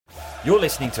You're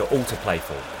listening to All to Play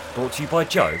For, brought to you by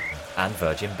Joe and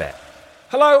Virgin Bet.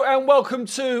 Hello and welcome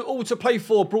to All to Play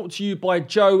For, brought to you by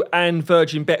Joe and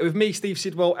Virgin Bet, with me, Steve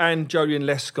Sidwell, and Julian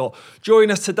Lescott. Joining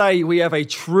us today, we have a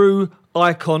true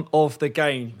icon of the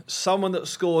game, someone that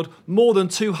scored more than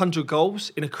 200 goals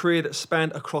in a career that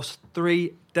spanned across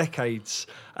 3 decades,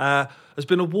 has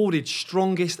been awarded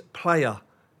strongest player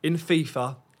in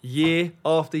FIFA year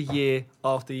after year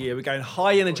after year. We're going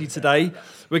high energy today.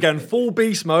 We're going full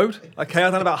beast mode. Okay,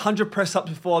 I've done about 100 press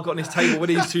ups before I got on this table with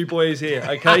these two boys here.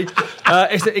 Okay,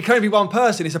 it can only be one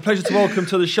person. It's a pleasure to welcome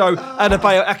to the show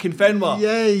Adebayo Akinfenwa.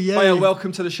 Yeah. Bayo,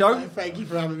 welcome to the show. Thank you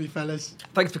for having me, fellas.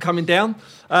 Thanks for coming down.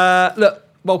 Look,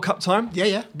 World Cup time.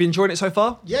 Yeah. Been enjoying it so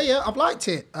far? Yeah, I've liked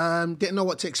it. Didn't know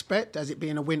what to expect as it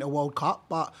being a Winter World Cup,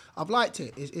 but I've liked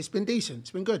it. It's been decent.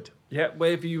 It's been good. Yeah,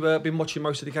 where have you been watching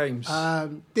most of the games?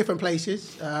 Different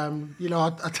places.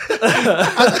 Not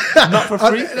for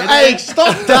free? Hey,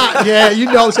 stop that. Yeah, you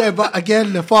know what I'm saying. But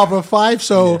again, the father of 5,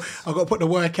 so yes. I've got to put the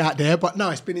work out there. But no,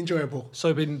 it's been enjoyable.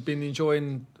 So been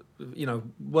enjoying,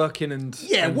 working and...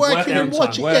 Yeah, working and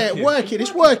watching. Working.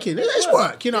 It's working. It's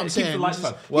work, you know what I'm saying? Keep the lights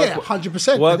on.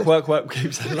 100%. Work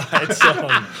keeps the lights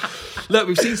on. Look,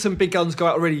 we've seen some big guns go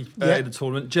out already in the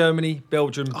tournament. Germany,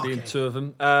 Belgium being 2 of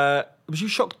them. Was you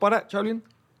shocked by that, Julian?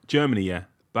 Germany, yeah.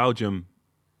 Belgium,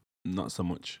 not so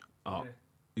much.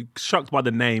 Shocked by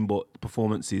the name, but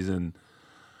performances, and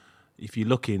if you're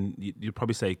looking, you'd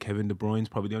probably say Kevin De Bruyne's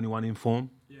probably the only one in form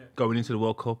going into the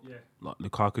World Cup. Yeah. Like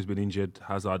Lukaku's been injured,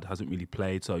 Hazard hasn't really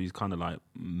played, so he's kind of like,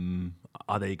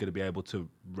 are they going to be able to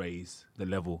raise the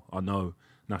level? I know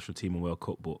national team and World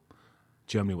Cup, but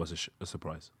Germany was a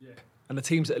surprise. Yeah. And the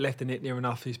teams that are left in it near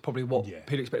enough is probably what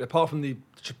people expect, apart from the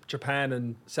Japan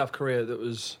and South Korea, that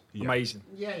was amazing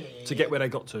to get where they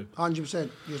got to. 100%.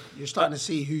 You're starting to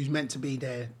see who's meant to be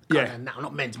there. Now,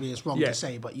 not meant to be, it's wrong to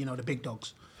say, but the big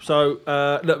dogs. So,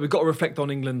 look, we've got to reflect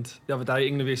on England the other day,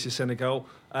 England versus Senegal.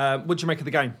 What did you make of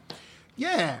the game?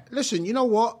 Yeah, listen, you know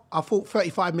what? I thought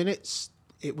 35 minutes,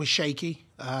 it was shaky,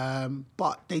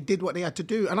 but they did what they had to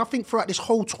do. And I think throughout this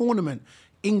whole tournament,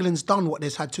 England's done what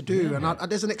they've had to do, and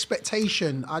there's an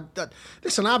expectation.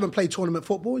 Listen, I haven't played tournament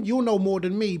football. You'll know more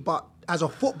than me, but as a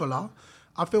footballer,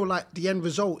 I feel like the end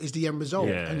result is the end result,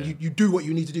 and you do what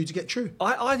you need to do to get through.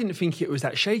 I didn't think it was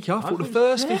that shaky. I thought the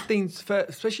first 15,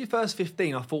 especially first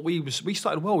 15, I thought we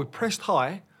started well. We pressed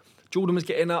high. Jordan was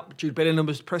getting up. Jude Bellingham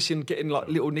was pressing, getting like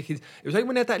little nickies. It was only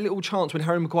when they had that little chance when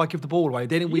Harry Maguire gave the ball away.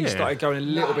 Then we started going a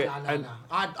little bit. No.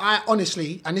 I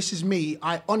honestly, and this is me,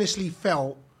 I honestly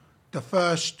felt the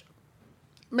first,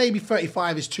 maybe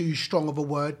 35 is too strong of a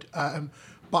word,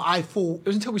 but I thought... It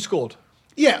was until we scored.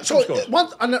 Yeah, so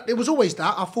once, and it was always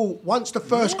that. I thought once the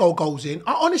first goal goes in,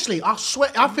 I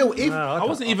swear, I feel if... I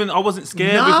wasn't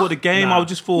scared before the game. I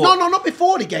just thought... No, not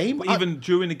before the game. But even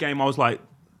during the game, I was like,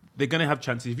 they're going to have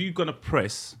chances. If you're going to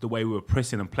press the way we were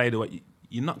pressing and play the way...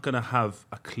 You're not going to have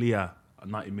a clear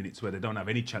 90 minutes where they don't have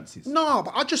any chances. No,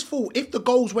 but I just thought if the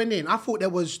goals went in, I thought there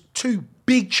was 2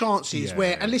 big chances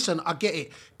where, and listen, I get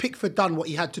it. Pickford done what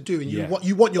he had to do, and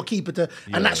you want your keeper to,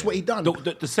 and that's what he done.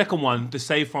 The second one, the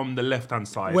save from the left-hand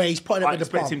side, where he's putting it with the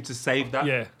palm. I expect him to save that.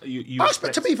 Yeah,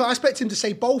 I expect him to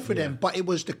save both of them, but it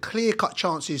was the clear-cut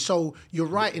chances. So you're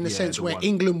right in the sense where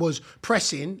England was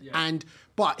pressing,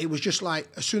 but it was just like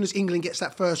as soon as England gets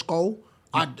that first goal,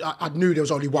 I knew there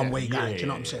was only one way going. Do you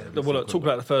know what I'm saying? Well, look, talk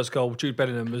about the first goal. Jude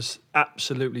Bellingham was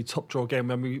absolutely top draw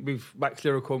again. I mean, we've waxed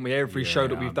lyrical on every show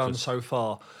that we've done so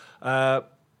far. How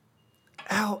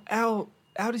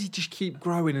does he just keep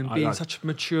growing and being such a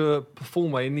mature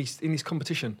performer in this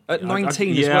competition at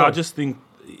 19 as well? I just think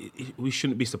we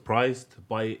shouldn't be surprised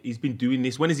by he's been doing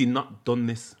this. When has he not done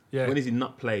this? Yeah. When has he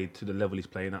not played to the level he's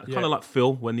playing at? Kind of like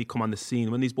Phil when he come on the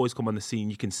scene. When these boys come on the scene,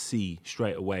 you can see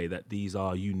straight away that these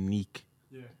are unique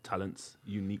talents,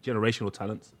 unique generational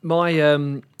talents.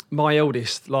 My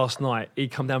eldest last night, he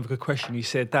come down with a question. He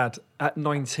said, "Dad, at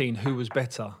 19, who was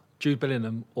better, Jude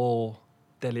Bellingham or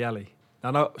Dele Alli?"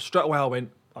 And straight away I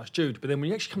went, "Oh, it's Jude." But then when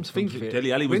you actually come to think of it,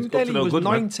 Dele Alli when Dele was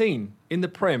 19 in the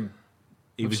Prem,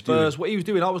 with Spurs, what he was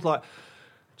doing, I was like,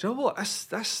 do you know what?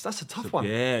 That's a tough one.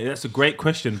 Yeah, that's a great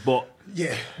question, but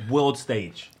world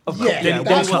stage. That's what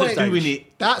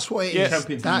it is.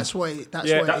 That's what it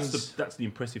is. That's the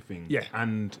impressive thing. Yeah.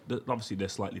 And obviously they're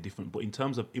slightly different, but in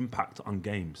terms of impact on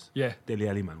games, Dele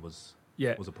Alli was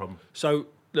a problem. So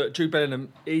look, Jude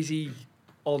Bellingham, is he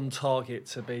on target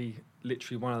to be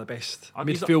literally one of the best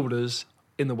midfielders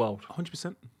in the world?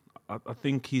 100%. I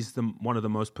think he's one of the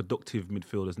most productive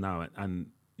midfielders now, and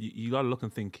you got to look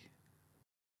and think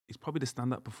he's probably the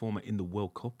standout performer in the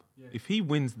World Cup. Yeah. If he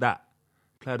wins that,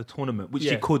 play the tournament, which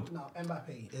he could. No,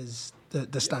 Mbappe is the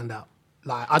standout.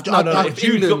 Like, If Jude's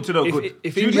England, up to no good.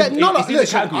 if Jude- England, yeah, no, he's in the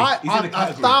listen, category. He's in the I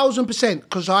category. 1,000%,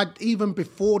 because I even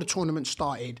before the tournament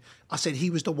started, I said he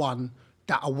was the one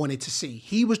that I wanted to see.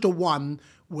 He was the one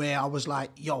where I was like,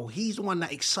 yo, he's the one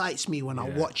that excites me when I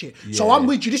watch it. So I'm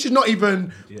with you. This is not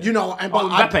even, you know. And,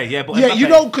 but Mbappe. You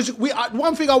know, because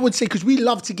one thing I would say, because we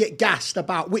love to get gassed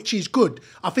about, which is good.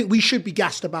 I think we should be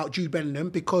gassed about Jude Bellingham,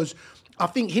 because I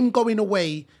think him going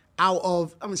away out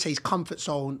of, I wouldn't say his comfort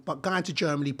zone, but going to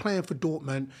Germany, playing for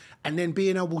Dortmund, and then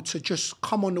being able to just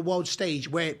come on the world stage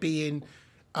where it being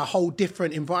a whole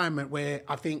different environment where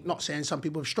I think, not saying some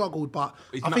people have struggled, but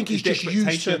I think he's just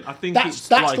used to, I think that's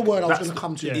the word I was going to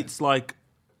come to. It's like,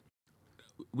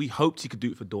 we hoped he could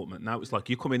do it for Dortmund. Now it's like,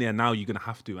 you come in here now, you're going to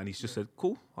have to. And he's just said,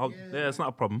 cool, it's not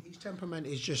a problem. His temperament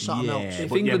is just something else.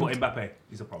 But Mbappe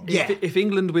is a problem. If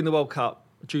England win the World Cup,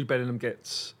 Jude Bellingham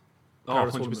gets...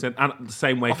 100%. And the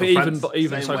same way I for think France.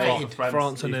 even so way far, for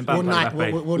France and then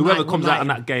Mbappe. Whoever comes out in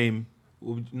that game,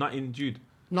 will not in Jude.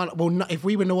 If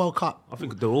we win the World Cup, I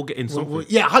think they're all getting something.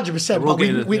 100%. But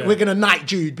we're going to knight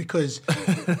Jude, because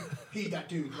he that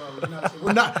dude, bro.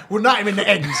 We'll knight him in the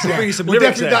ends. Yeah. Bring some we'll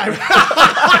lyrics definitely there.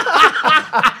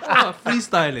 knight him.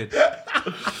 Freestyling.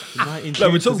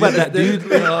 No, we talk about that, dude.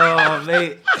 Oh,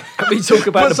 mate. We talk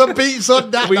about Put some beats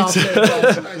on that.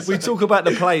 we talk about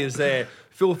the players there.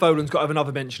 Phil Foden's got to have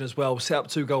another mention as well. Set up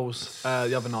 2 goals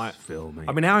the other night. Phil, mate.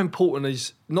 I mean, how important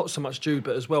is not so much Jude,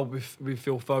 but as well with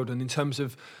Phil Foden in terms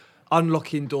of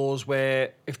unlocking doors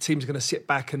where if teams are going to sit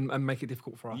back and make it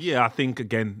difficult for us? Yeah, I think,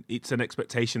 again, it's an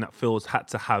expectation that Phil's had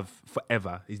to have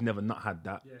forever. He's never not had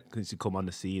that since he come on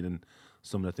the scene and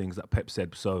some of the things that Pep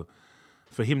said. So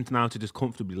for him now to just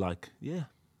comfortably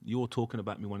you're talking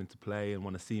about me wanting to play and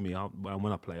want to see me.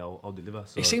 When I play, I'll deliver.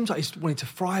 So. It seems like he's wanting to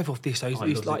thrive off this. Though.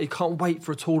 He's like he can't wait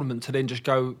for a tournament to then just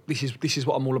go. This is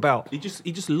what I'm all about. He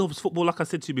just loves football. Like I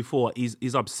said to you before,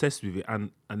 he's obsessed with it.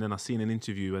 And then I seen an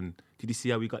interview, and did you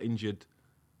see how he got injured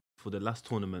for the last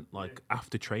tournament? Like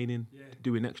after training,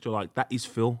 doing extra. Like that is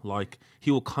Phil. Like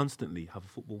he will constantly have a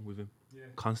football with him,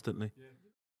 constantly. Yeah.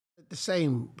 The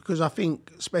same, because I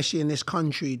think, especially in this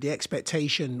country, the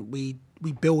expectation, we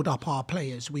build up our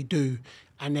players, we do,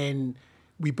 and then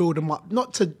we build them up,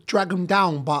 not to drag them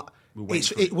down, but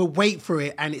we'll wait for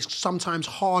it, and it's sometimes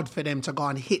hard for them to go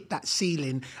and hit that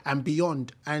ceiling and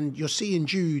beyond. And you're seeing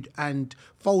Jude and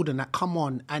Foden that come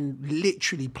on and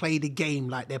literally play the game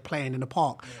like they're playing in the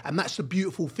park, and that's the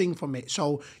beautiful thing from it.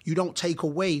 So you don't take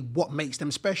away what makes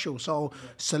them special. So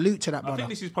salute to that, brother. I think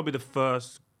this is probably the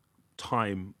first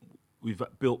time we've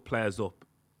built players up,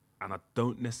 and I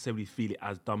don't necessarily feel it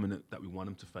as dominant that we want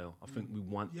them to fail. I think we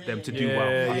want them to do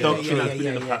well. I don't think that's been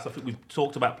in the past. I think we've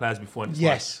talked about players before, and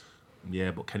it's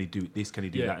like, but can he do this? Can he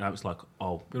do that? And now it's like,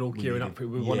 we're all gearing up.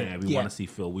 We want to see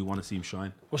Phil. We want to see him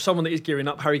shine. Well, someone that is gearing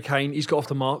up, Harry Kane, he's got off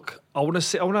the mark. I want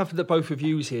to have the both of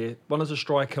yous here, one as a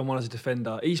striker and one as a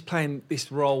defender. He's playing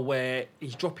this role where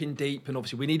he's dropping deep, and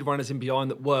obviously we need runners in behind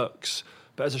that works.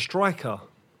 But as a striker,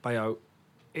 Bayo,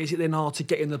 is it then hard to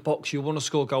get in the box? You want to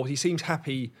score goals. He seems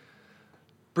happy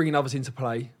bringing others into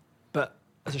play, but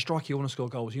as a striker, you want to score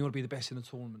goals. You want to be the best in the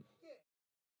tournament.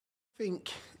 I think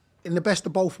in the best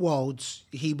of both worlds,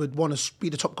 he would want to be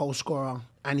the top goal scorer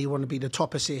and he want to be the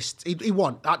top assist. He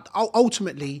want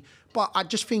ultimately, but I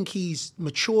just think he's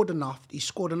matured enough. He's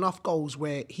scored enough goals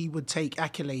where he would take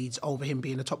accolades over him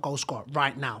being the top goal scorer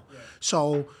right now. Yeah.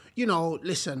 So,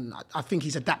 listen, I think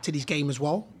he's adapted his game as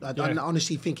well. I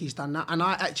honestly think he's done that. And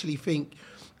I actually think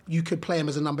you could play him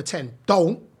as a number 10.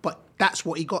 But that's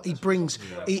what he got. He brings,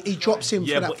 he drops him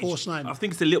for that force 9. I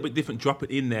think it's a little bit different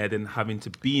dropping in there than having to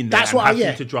be in there. That's what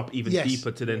having to drop even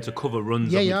deeper to cover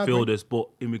runs of midfielders. But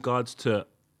in regards to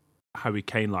Harry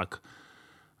Kane,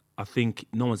 I think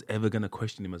no one's ever going to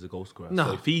question him as a goal scorer. No.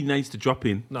 So if he needs to drop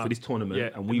in for this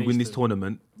tournament and we win this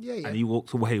tournament and he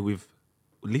walks away with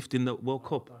lifting the World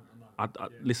Cup,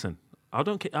 listen, I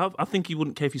don't care. I think he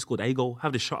wouldn't care if he scored a goal,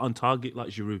 have the shot on target like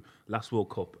Giroud last World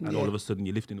Cup, and all of a sudden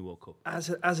you're lifting the World Cup.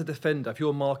 As a defender, if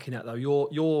you're marking that though,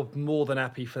 you're more than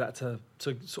happy for that to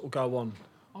sort of go on.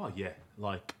 Oh yeah,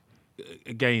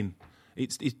 again,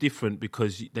 it's different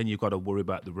because then you've got to worry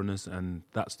about the runners, and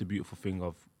that's the beautiful thing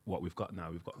of what we've got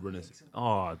now. We've got runners,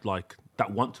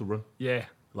 that want to run. Yeah,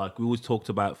 we always talked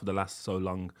about for the last so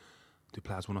long. Do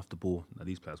players run off the ball? Now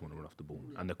these players want to run off the ball,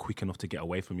 and they're quick enough to get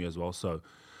away from you as well. So.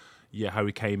 Yeah,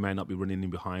 Harry Kane may not be running in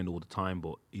behind all the time,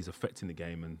 but he's affecting the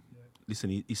game. And listen,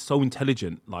 he's so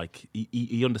intelligent.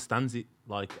 He understands it.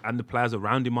 And the players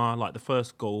around him are the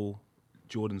first goal,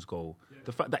 Jordan's goal. Yeah.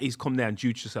 The fact that he's come there and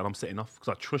Jude just said, "I'm setting off because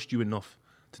I trust you enough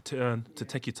to turn, to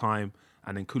take your time."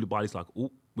 And then Koulibaly's like, "Oh,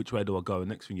 which way do I go? And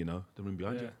next thing you know, they're in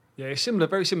behind you. Yeah, it's similar,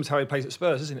 very similar to how he plays at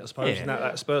Spurs, isn't it? I suppose, Yeah. in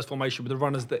that Spurs formation with the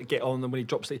runners that get on, and when he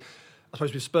drops the, I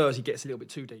suppose with Spurs he gets a little bit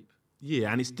too deep.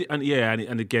 Yeah,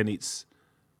 and again,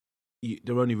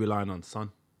 they're only relying on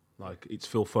Son. Like it's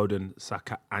Phil Foden,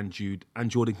 Saka, and Jude, and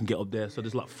Jordan can get up there. So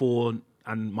there's like 4,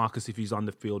 and Marcus if he's on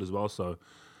the field as well. So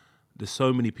there's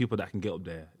so many people that can get up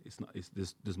there.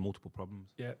 There's multiple problems.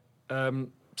 Yeah,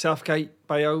 Southgate,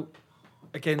 Bayo.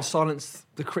 Again, silence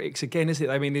the critics again, isn't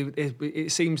it? I mean,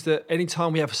 it seems that any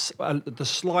time we have the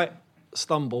slight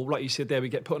stumble, like you said there, we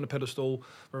get put on a pedestal,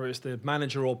 whether it's the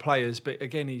manager or players. But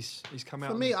again, he's come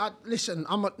out. For me, listen,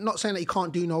 I'm not saying that he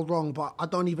can't do no wrong, but I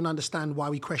don't even understand why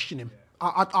we question him.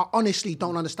 I honestly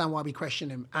don't understand why we question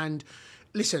him. And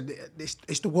listen,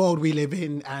 it's the world we live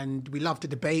in, and we love to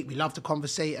debate, we love to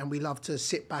conversate, and we love to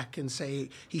sit back and say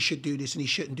he should do this and he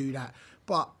shouldn't do that.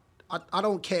 But I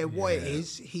don't care what it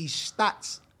is. His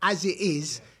stats, as it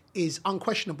is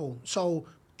unquestionable. So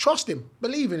trust him,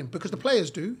 believe in him, because the players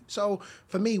do. So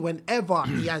for me, whenever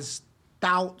he has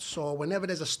doubts or whenever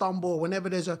there's a stumble, whenever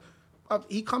there's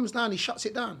he comes down, he shuts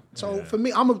it down. So for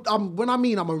me, I'm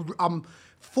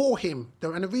for him,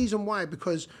 and the reason why,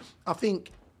 because I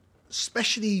think,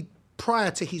 especially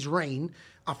prior to his reign,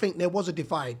 I think there was a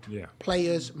divide. Yeah.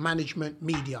 Players, management,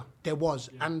 media. There was,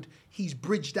 and he's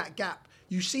bridged that gap.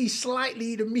 You see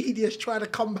slightly the media's trying to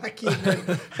come back in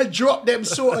and drop them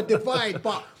sort of divide,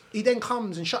 but he then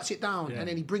comes and shuts it down, and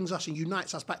then he brings us and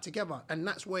unites us back together, and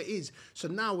that's where it is. So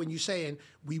now when you're saying,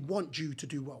 we want Jude to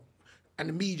do well, and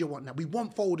the media want that, we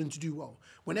want Foden to do well.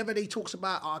 Whenever they talks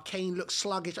about, Kane looks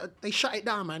sluggish, they shut it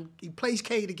down, man. He plays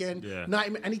Kane again,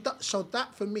 90 and he does. So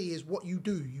that for me is what you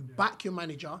do. You back your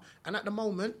manager, and at the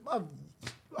moment,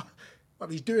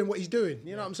 he's doing what he's doing.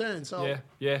 You know what I'm saying? So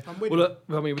yeah. I'm with Well, him. look,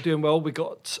 I mean, we're doing well. We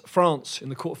got France in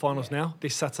the quarterfinals now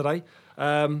this Saturday.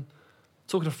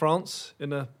 Talking of France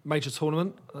in a major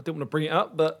tournament, I didn't want to bring it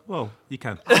up, but Well, you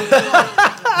can.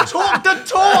 Talk the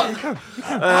talk.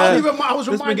 I was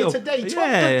reminded today. Talk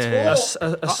the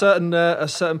talk. a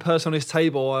certain person on his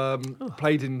table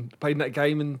played in that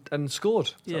game and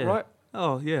scored. Is that right?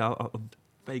 Oh, yeah. I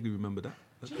vaguely remember that.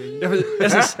 He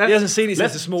hasn't seen it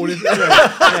since this morning.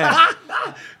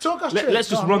 Talk us Let's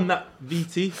just run that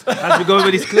VT as we go over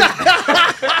this clip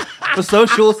for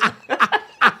socials.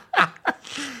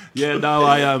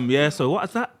 So what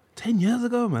is that? 10 years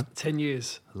ago, man. 10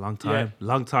 years. A long time.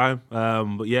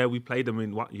 But yeah, we played them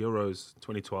in Euros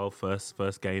 2012,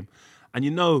 first game. And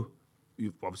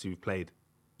we've played.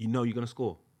 You know you're going to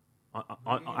score.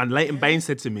 And Leighton Baines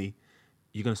said to me,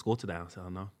 "You're going to score today." I said, "I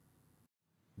know."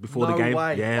 Before the game.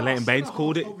 Way. Yeah, Leighton Baines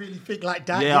called it. I don't really think like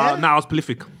that. I was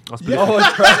prolific. I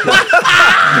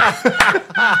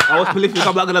was prolific.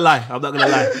 I'm not going to lie. I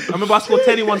remember I scored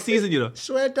 10 in one season,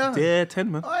 Swear down. Yeah,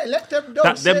 10, man. All right, let them know.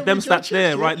 Them stats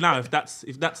there right now, if that's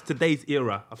today's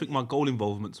era, I think my goal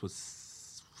involvements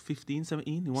was 15,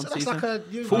 17 in one So season. that's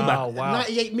like fullback.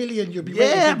 98 million you'll be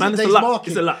Yeah, making man, it's a today's lot. market.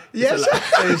 It's a lot. Yes.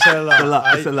 It's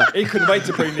a lot. He couldn't wait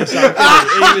to bring this up.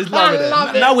 He was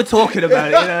loving it. Now we're talking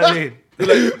about it, you know what I mean?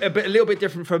 Look, a little bit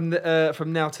different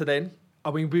from now to then.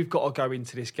 I mean, we've got to go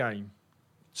into this game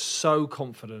so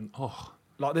confident. I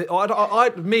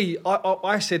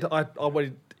said I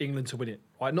wanted England to win it.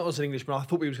 Right? Not as an Englishman, I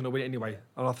thought we was going to win it anyway,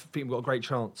 and I think we've got a great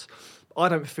chance. I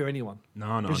don't fear anyone.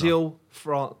 No. Brazil,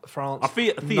 France. I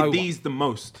fear these the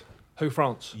most. Who,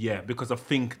 France? Yeah, because I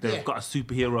think they've got a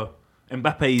superhero.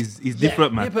 Mbappe is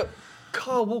different, man. Yeah, but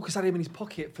Kyle Walker's had him in his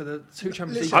pocket for the 2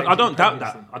 Champions League. I don't doubt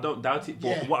that. I don't doubt it.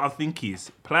 But what I think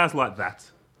is players like that,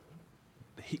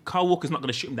 Kyle Walker's not going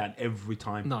to shoot him down every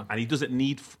time. No. And he doesn't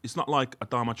need... It's not like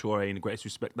Adama Traore, in the greatest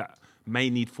respect, that may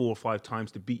need 4 or 5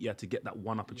 times to beat you to get that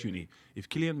one opportunity. If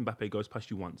Kylian Mbappe goes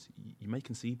past you once, you may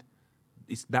concede.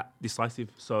 It's that decisive.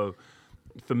 So,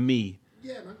 for me,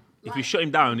 Man. if you shut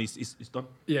him down, it's done.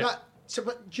 Yeah.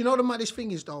 But do you know the maddest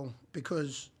thing is, though?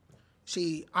 Because,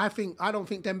 see, I don't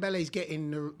think Dembele's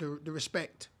getting the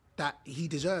respect that he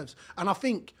deserves. And I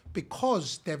think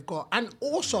because they've got... And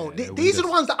also, these are the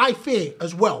ones that I fear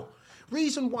as well.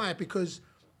 Reason why, because...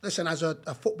 Listen, as a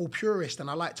football purist, and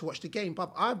I like to watch the game,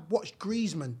 but I've watched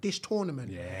Griezmann this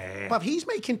tournament. Yeah. But he's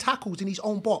making tackles in his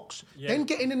own box. Yeah. Then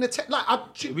getting in the...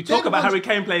 We talk about Harry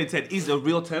Kane playing 10. He's a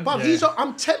real 10. But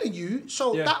I'm telling you,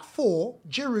 that 4,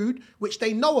 Giroud, which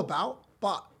they know about,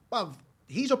 but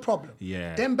he's a problem.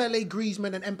 Yeah. Dembele,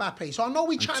 Griezmann, and Mbappe. So I know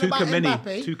we're chatting about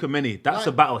Mbappe. Tukameni. That's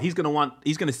a battle. He's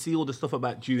gonna see all the stuff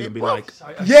about Jude and be like...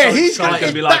 Yeah, he's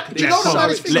gonna be like, do you know the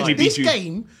maddest thing? let me beat This you.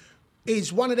 game,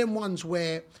 is one of them ones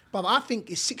where, but I think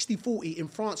it's 60-40 in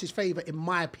France's favour, in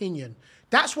my opinion.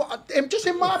 That's what, just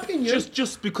in my opinion.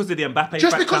 Just because of the Mbappe factor.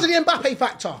 Just because of the Mbappe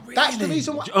factor. Really? That's the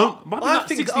reason why. I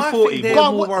think they're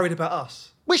more worried about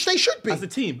us. Which they should be. As a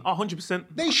team, 100%.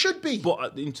 They should be.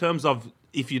 But in terms of,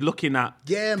 if you're looking at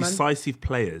decisive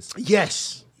players,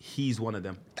 yes, he's one of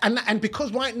them. And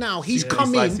because right now he's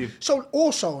come in. So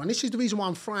also, and this is the reason why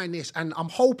I'm frying this, and I'm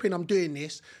hoping I'm doing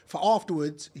this for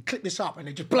afterwards, you clip this up and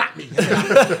they just black me.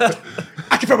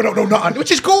 I can probably don't know nothing,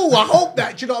 which is cool. I hope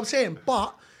that, do you know what I'm saying?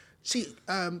 But see,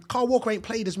 Kyle Walker ain't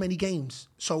played as many games,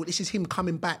 so this is him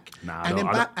coming back.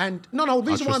 The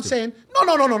reason why I'm saying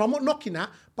no, I'm not knocking that,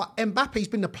 but Mbappe's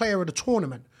been the player of the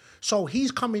tournament, so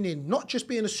he's coming in not just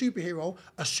being a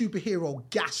superhero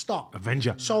gassed up,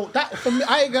 Avenger. So that for me,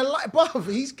 I ain't gonna lie,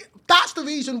 bruv, that's the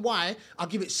reason why I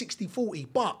give it 60-40.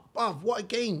 But bruv, what a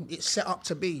game it's set up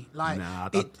to be. Like, I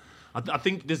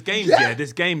think there's games. Yeah,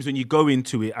 there's games when you go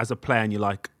into it as a player and you're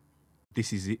like,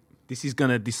 this is it. This is going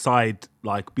to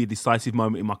be a decisive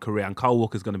moment in my career. And Kyle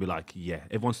Walker's going to be like,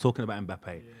 everyone's talking about Mbappe.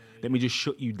 Yeah. Let me just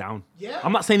shut you down. Yeah.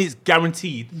 I'm not saying it's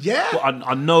guaranteed. Yeah. But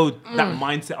I know that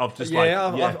mindset of just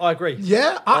I agree.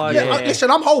 Yeah.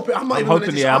 Listen, I'm hoping. I'm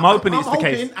hoping it's the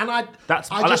case. And that's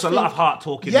a lot of heart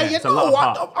talking.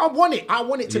 I want it. I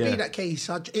want it to be that case.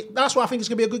 That's why I think it's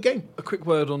going to be a good game. A quick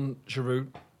word on Giroud.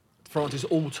 France's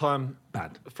all-time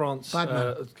bad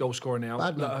goal scorer now,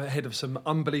 ahead of some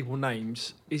unbelievable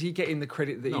names. Is he getting the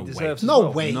credit that he deserves? No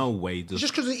way. No way.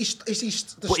 Just because he's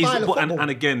the style of football.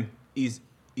 And again, his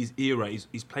era,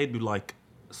 he's played with like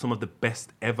some of the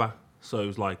best ever. So it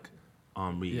was like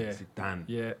Henry,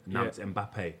 Zidane, now it's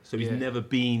Mbappe. So he's never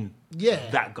been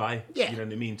that guy. Yeah. You know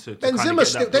what I mean?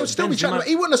 Benzema they would still be chatting about.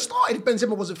 He wouldn't have started if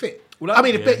Benzema wasn't fit.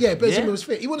 If Benzema was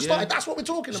fit, he wouldn't have started. That's what we're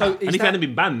talking about. And if he hadn't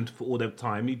been banned for all that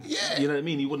time, you know what I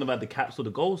mean? He wouldn't have had the caps or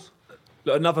the goals.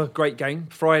 Look, another great game.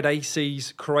 Friday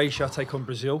sees Croatia take on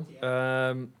Brazil.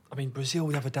 Brazil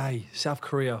the other day, South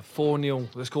Korea,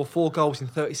 4-0. They scored 4 goals in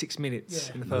 36 minutes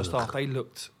in the first half. They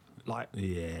looked like...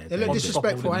 They looked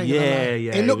disrespectful.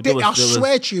 It looked... I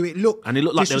swear to you, it looked And it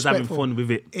looked like they was having fun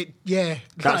with it.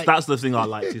 That's the thing I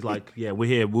liked. It's like, we're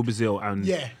here, we're Brazil, and...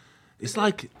 It's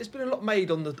like... There's been a lot made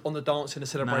on the dance and the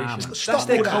celebration. That's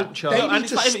their culture.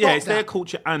 It's their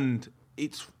culture, and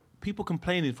it's... People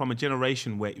complaining from a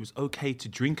generation where it was okay to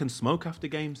drink and smoke after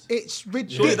games. It's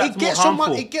ridiculous. It gets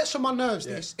on my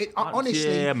nerves.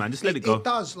 Honestly, man, just let it go. It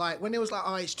does. Like when it was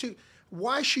like, it's too.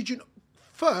 Why should you?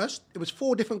 First, it was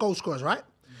 4 different goal scorers, right?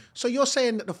 So you're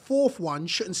saying that the 4th one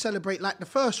shouldn't celebrate like the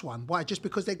first one? Why? Just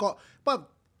because they got? But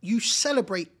you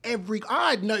celebrate every...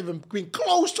 I'd not even been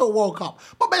close to a World Cup.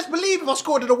 But best believe if I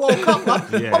scored in a World Cup,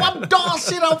 but I'm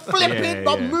dancing, I'm flipping,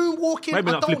 I'm moonwalking.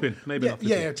 Maybe not flipping.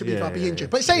 Yeah, to be fair, I'd be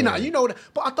injured. But saying that, you know that.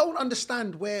 But I don't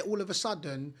understand where all of a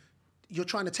sudden you're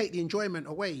trying to take the enjoyment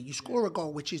away. You score a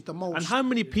goal, which is the most... And how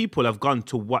many people have gone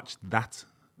to watch that?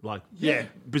 Like,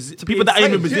 people that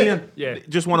ain't even Brazilian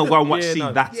just want to go and watch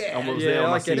that. And what was there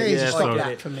on I get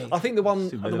it. For me. I think the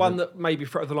one that maybe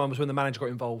threw the line was when the manager got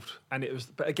involved, and it was.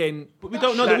 But again, we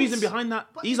don't know the reason behind that.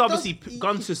 He's obviously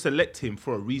gone to select him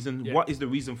for a reason. What is the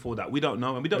reason for that? We don't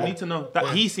know, and we don't need to know. That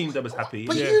he seemed that was happy.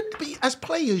 But as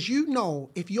players, you know,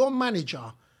 if your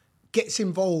manager gets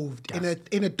involved in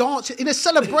a dance, in a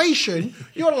celebration,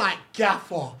 you're like,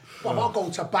 gaffer. Well, I'll go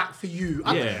to bat for you.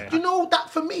 You know, that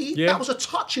for me, that was a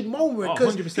touching moment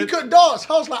because he couldn't dance.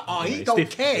 I was like, he don't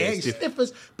care. He's stiff.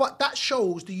 But that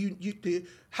shows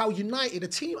how united a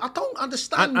team. I don't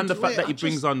understand. And the fact that he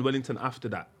brings on Wellington after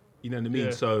that. You know what I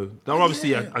mean? So they're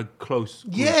obviously a close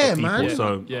group of people. Man.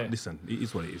 So listen, it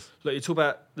is what it is. Look, you talk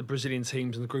about the Brazilian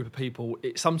teams and the group of people.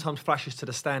 It sometimes flashes to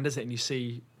the stand, doesn't it? And you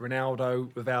see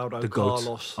Ronaldo, Rivaldo,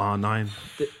 Carlos. R9.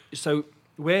 So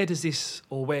where does this,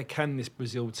 or where can this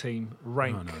Brazil team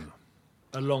rank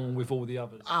along with all the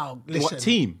others? Oh, listen. What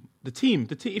team? The team.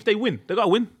 If they win, they got to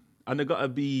win. And they got to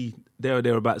be there or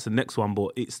thereabouts the next one.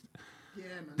 But it's...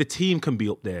 The team can be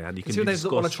up there, and you can. They've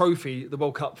won a trophy, the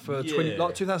World Cup for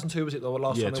 2002 was it? The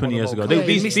last time 20 years ago.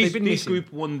 This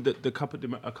group won the Cup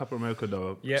of America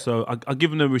though. Yeah. So I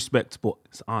give them respect, but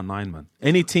it's R9, man.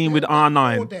 Any team with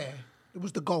R9. There, it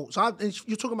was the goals.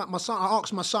 You're talking about my son. I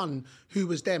asked my son who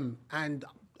was them, and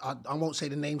I won't say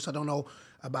the names. I don't know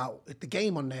about the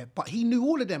game on there, but he knew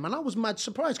all of them, and I was mad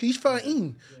surprised because he's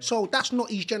 13, so that's not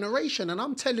his generation. And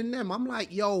I'm telling them, I'm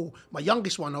like, yo, my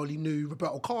youngest one only knew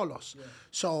Roberto Carlos,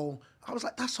 so I was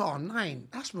like, that's R9,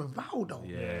 that's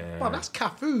Rivaldo, but that's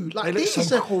Cafu. Like, they look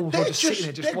so cool. They're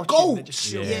just goals.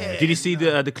 Did you see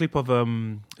the clip of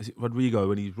is it Rodrigo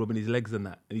when he's rubbing his legs and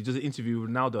that, and he does an interview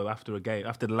with Ronaldo after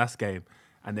the last game,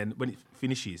 and then when it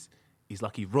finishes, he's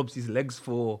like he rubs his legs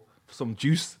for some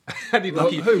juice. And he Who?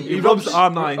 he rubs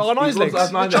R9. R9's legs.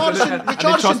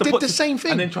 Richarlison did the same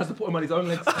thing. And then tries to put him on his own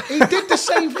legs. He did the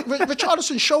same thing.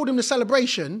 Richarlison showed him the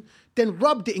celebration, then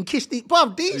rubbed it and kissed it.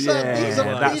 Bruv, these are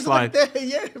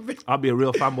I'll be a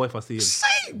real fanboy if I see him.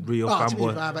 Same. Real To me,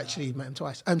 fanboy. I've actually met him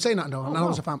twice. Say nothing though. I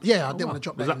was a fan. Yeah, I didn't want to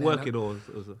drop Was that. that working or?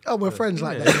 We're friends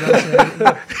like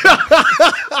that.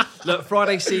 Look,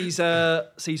 Friday sees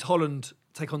Holland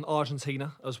take on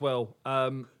Argentina as well.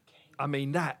 I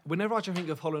mean, whenever I think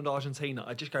of Holland, Argentina,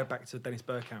 I just go back to Dennis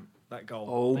Bergkamp, that goal.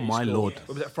 Oh, that he my scored. Lord. What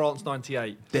was it, France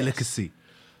 98? Delicacy.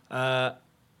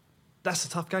 That's a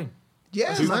tough game.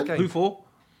 Yeah, man. game. Who for?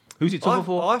 Who's it tougher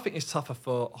for? I think it's tougher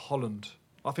for Holland.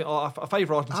 I think I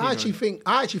favour Argentina. I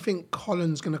actually think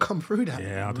Holland's going to come through that.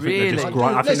 Yeah, I think Really?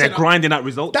 I think they're grinding that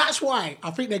result. That's why I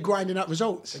think they're grinding out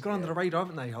results. They've gone under the radar,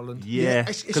 haven't they, Holland? Yeah,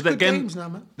 it's because good again, games now,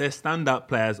 man. their standout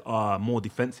players are more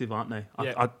defensive, aren't they?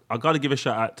 Yeah. I got to give a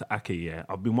shout out to Ake. Yeah,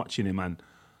 I've been watching him, and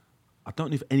I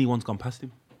don't know if anyone's gone past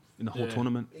him in the whole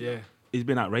tournament. Yeah. He's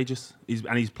been outrageous.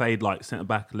 He's played like centre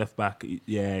back, left back.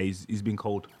 He's been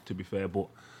cold, to be fair, but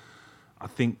I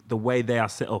think the way they are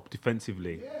set up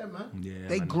defensively. Yeah, man. Yeah,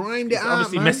 They man. grind it It's out,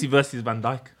 obviously man. Messi versus Van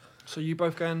Dijk. So you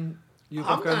both going?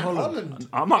 I'm going Holland.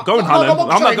 I'm not going Holland.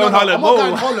 I'm not going Holland. I'm not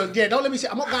going Holland. Yeah, don't let me say.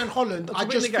 I'm not going Holland. I win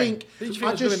just the game. think. Who do you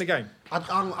think will win the game?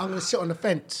 I'm going to sit on the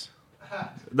fence.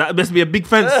 That must be a big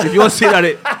fence if you want to sit at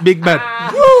it, big man. Boy,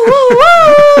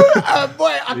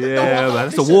 I don't know. Yeah, man.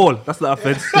 That's a Listen, wall. That's not a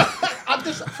fence.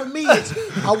 For me,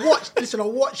 I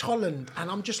watch Holland,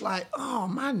 and I'm just like, oh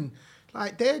man,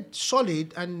 like they're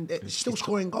solid and they're still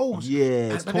scoring goals.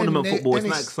 Yeah, it's But tournament then football. then It's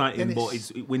not exciting, but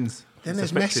it wins. Then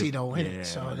It's there's effective. Messi though, innit? Yeah,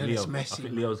 So man. then it's Leo, Messi. I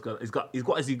think Leo's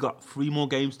got. Has he got 3 more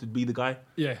games to be the guy?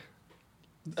 Yeah.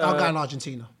 I'm going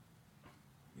Argentina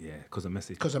Yeah, because of Messi.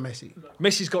 because of Messi.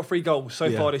 Messi's got 3 goals so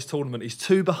Yeah. far this tournament. He's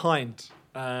 2 behind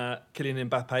Kylian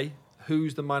Mbappe.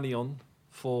 Who's the money on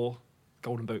for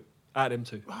Golden Boot? Out of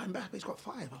them 2. Right, Mbappe's got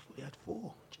 5. I thought he had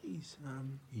 4. Jeez.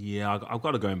 Yeah, I've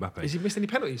got to go Mbappe. Has he missed any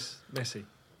penalties, Messi?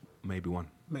 Maybe one.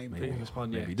 Maybe. He was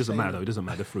fine, yeah. Maybe. It doesn't matter though. It doesn't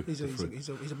matter. They're through. He's a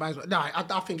They're bad one. No, I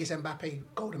think it's Mbappe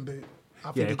Golden Boot.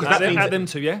 I think Yeah, he 'cause gets that it. means- Out of them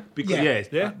 2, yeah? Because, Yeah.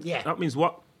 Yeah? Yeah. That means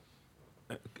what?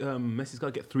 Messi's got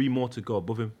to get 3 more to go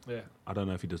above him. Yeah. I don't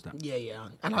know if he does that. Yeah.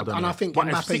 And I don't I know. think but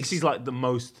Mbappe's 6 is like the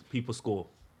most people score.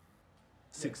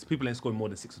 6 people ain't scoring more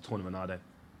than 6 a tournament, are they?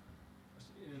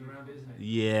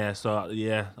 Yeah. So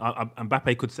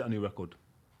Mbappe could set a new record.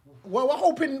 Well, we're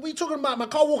hoping. We talking about? My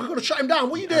Carl Walker going to shut him down.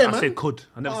 What are you doing, I man? said could.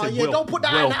 I never said yeah, will. don't put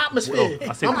that in Will. the atmosphere. Will.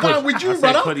 I said I'm could. going with you, I said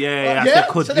brother. could. Yeah. I said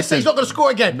could. So let's say he's not going to score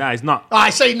again. Nah, he's not.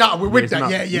 I say no. We're with he's that. not.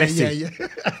 Yeah.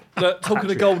 Messi. Look, talking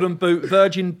of Golden Boot,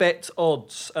 Virgin Bet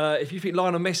odds. If you think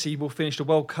Lionel Messi will finish the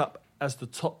World Cup as the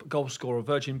top goal scorer,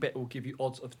 Virgin Bet will give you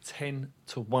odds of 10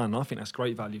 to 1. I think that's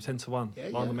great value, 10 to 1.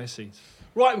 Lionel Messi.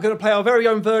 Right, we're going to play our very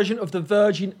own version of the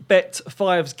Virgin Bet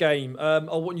Fives game. I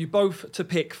want you both to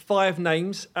pick 5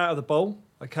 names out of the bowl,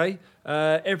 okay?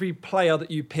 Every player that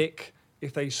you pick,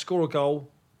 if they score a goal,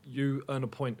 you earn a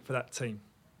point for that team.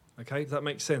 Okay, does that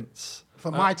make sense?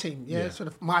 For my team, so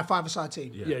my 5-a-side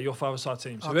team. Yeah, your 5-a-side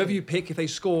team. So Okay. whoever you pick, if they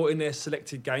score in their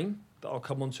selected game, that I'll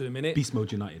come on to in a minute. Beast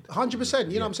Mode United.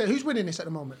 100%. You know what I'm saying? Who's winning this at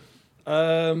the moment?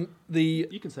 The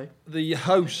You can say.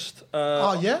 host.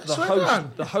 Swear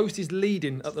down. The host is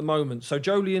leading at the moment. So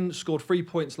Jolien scored 3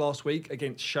 points last week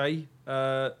against Shea.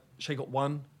 Shea got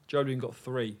 1. Jolien got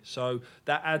 3. So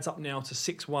that adds up now to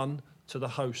 6-1 to the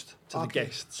host, to the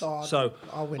guests. So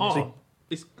I'll win. Oh,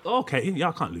 it's okay. Yeah,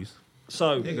 I can't lose.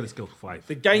 So They're going to score 5.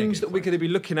 the games that we're going to be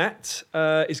looking at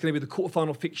is going to be the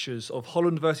quarterfinal fixtures of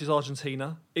Holland versus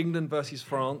Argentina, England versus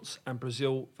France, and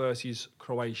Brazil versus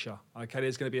Croatia. Okay,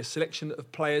 there's going to be a selection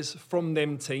of players from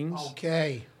them teams.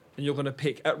 Okay. And you're going to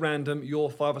pick at random your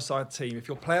 5-a-side team. If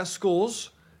your player scores,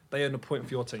 they earn a point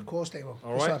for your team. Of course they will.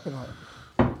 All right.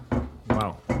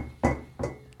 Wow.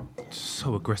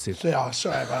 So aggressive. Yeah,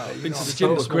 sorry about it. Been to the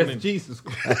gym this morning. Jesus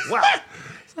Christ. Wow.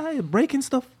 Is that how you're breaking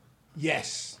stuff?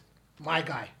 Yes. My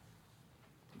guy.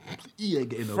 Yeah,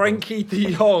 getting over. Frankie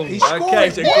de Jong. He's scoring. Okay,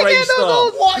 it's a great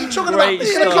start. What are you talking Great about?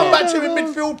 He's going to start. come back to him in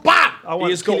midfield. Bam! He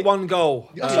has got 1 goal.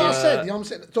 That's what I said. You know what I'm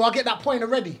saying? Do I get that point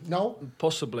already? No?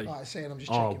 Possibly. All right, saying I'm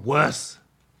just Oh, checking. worse.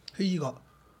 Who you got?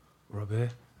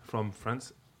 Robert from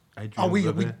France. Oh, we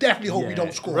Robert. definitely hope we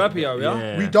don't score. Rabio, yeah?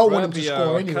 Yeah. We don't want him to Rabio,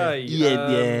 score anyway. okay.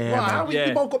 Yeah. Right, how Yeah.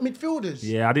 we both got midfielders.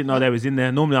 Yeah, I didn't know they was in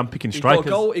there. Normally I'm picking He got,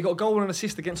 strikers. he got a goal and an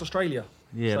assist against Australia.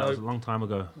 Yeah, that So- was a long time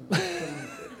ago.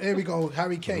 Here we go,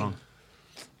 Harry Kane. Long.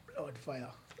 Lord fire.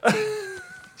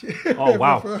 Oh,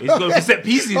 wow. He's going for set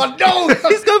pieces. Oh, no!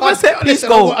 He's going for a set piece Listen,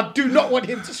 goal. I do not want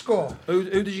him to score. Who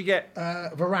did you get?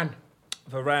 Varane.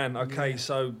 Varane. Okay,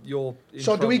 so you're. In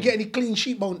So do we trouble. get any clean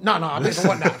sheet bone? No, I don't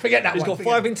want that. Forget that He's one. got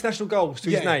Forget 5 that. international goals to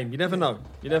his Yeah. name. You never know.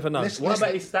 You never know. What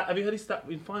about his stat? Have you heard his stat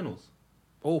in finals?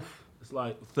 Oof. It's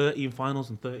like 13 finals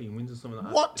and 13 wins or something like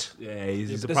that. What? Yeah, he's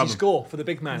Does a he problem. score for the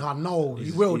big man? No, he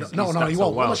His- will. his No, he stats are won't. What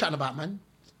am I wild. chatting about, man?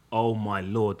 Oh my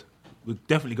lord. We're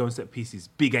definitely going set pieces.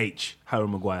 Big H, Harry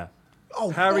Maguire. Oh,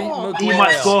 Harry God. Maguire. He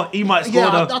might score. He might score. Yeah,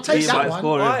 though. I'll take he that might one.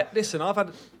 score. Listen, I've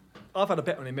had a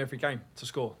bet on him every game to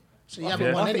score. So you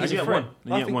haven't won I think any. he's And a you get threat. one.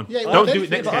 And I you get think- one. Yeah, Don't well, do it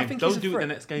next but I game. think he's Don't a do it the threat.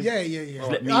 next game. Yeah.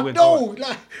 Just let me I win. know.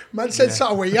 Like, man said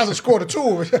something where he hasn't scored at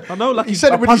all. I know, like he he's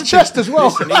said a it with his positive- chest as well.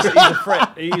 Listen, he's a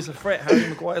threat. He's a threat. Harry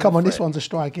Maguire. Come on, this one's a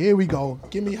striker. Here we go.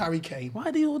 Give me Harry Kane. Why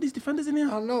are there all these defenders in here?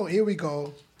 I know. Here we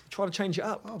go. Try to change it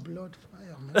up. Oh, blood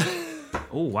fire, man.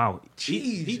 Oh wow.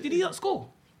 Jeez. Did he not score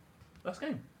last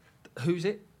game? Who's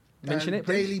it? Mention it.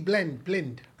 Bailey Blind.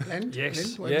 Yes,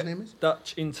 Blind, whatever yeah. his name is.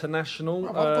 Dutch international.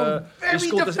 I've gone very he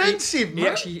scored defensive, he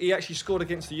man. he actually scored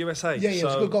against the USA. Yeah, it's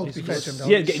a so good goal to be he's fair good. to him, though.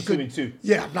 Yeah, It's getting good. 2 and 2.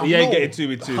 Yeah, no, Yeah, no. getting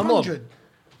 2 and 2. Come on. 100.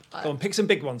 Go on, pick some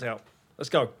big ones out. Let's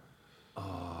go.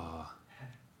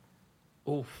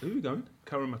 Oof. Who are we going?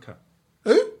 Karamaka.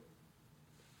 Who?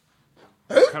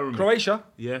 Karamaka. Croatia.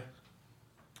 Yeah.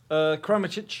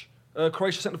 Kramaric.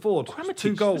 Croatia centre forward. Kramaric,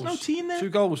 2 goals. there's no T in there. 2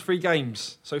 goals, 3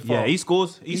 games so far. Yeah, he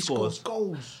scores. He He scores. scores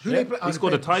goals. Who Yeah. they play? He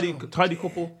scored a Defence. tidy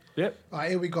couple. Yep. All right,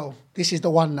 here we go. This is the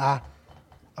one that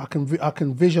I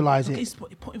can visualize it. He's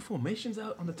putting formations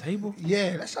out on the table.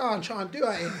 Yeah, that's how I'm trying to do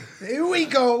it. Here we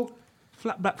go.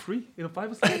 Flat back 3 in a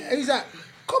 5-a-side. Who's that?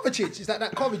 Kovacic. Is that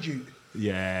Kovacic?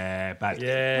 Yeah, bad.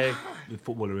 Yeah. The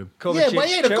footballer him. Yeah, Kovacic, but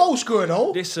he ain't a goal scorer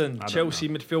though. Listen, Chelsea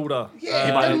midfielder. Yeah,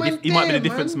 He might, them be, man he might be the there,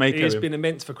 difference man. maker. He's him. been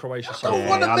immense for Croatia. So. Don't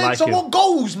want to I make like some him. more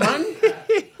goals, man.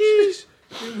 Jeez.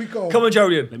 Here we go. Come on,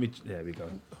 Julian. Let me. There we go.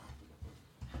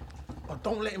 Oh,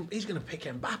 don't let him. He's going to pick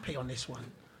Mbappe on this one.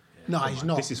 No, he's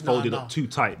not. This is No, folded no. up too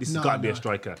tight. This No, has got to be no. a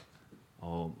striker.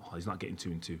 Oh, he's not getting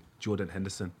 2 and 2. Jordan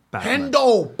Henderson. Bad man.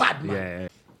 Hendo, bad man.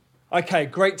 Yeah. Okay,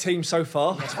 great team so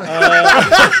far.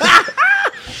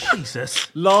 Jesus.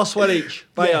 Last one each.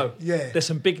 Bayo. yeah. There's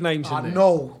some big names in I there.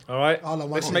 know. All right. All I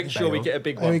want Let's is make sure we Bayo. get a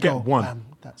big There we one. go. one.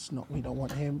 That's not. We don't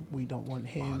want him. We don't want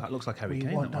him. Oh, that looks like Harry We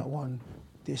Kane, want that that one.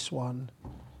 This one.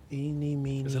 Eeny,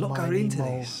 meeny, There's a lot going miny, into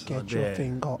moe. this. Get Oh, your dear.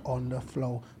 finger on the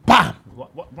floor. Bam!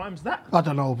 What rhymes that? I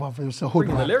don't know, but it's a hood.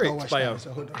 Bring the rhyme. lyrics, Go watch Bayo. that. It's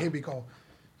a hood. Here we go.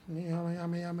 Yama,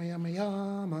 yama, yama, yama,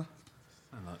 yama.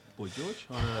 Sound like Boy George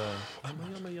on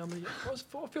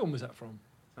What film was that from?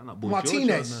 sound like Boy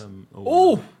Martinez. George on,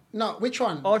 Oh, No, which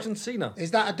one? Argentina.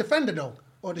 Is that a defender though,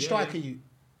 or the striker? You?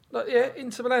 Like, yeah,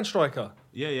 Inter Milan striker.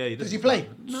 Yeah. Does he play?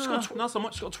 No, not so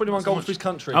much. He's got 21 Not so goals much. for his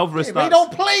country. Alvarez Yeah, but he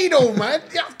starts. don't play though, man.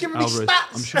 You have to give him these Alvarez.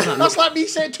 stats. I'm sure that That's like me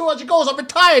saying 200 goals. I'm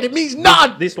retired. It means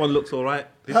none. This one looks all right.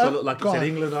 This Huh? one looked like Go it said on.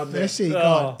 England on there. Let's see. Go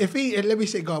on. If he, let me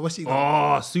see. Go on. What's he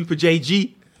got? Oh, Super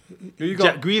JG. Who you got?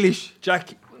 Jack Grealish.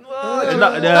 Jack.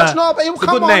 That's not. But he'll It's a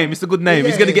come good on. name. It's a good name.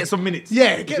 He's Yeah, going to yeah. get some minutes.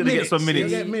 Yeah, He's get going to get minutes. some minutes.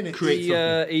 He'll get minutes. Create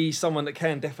something. He's someone that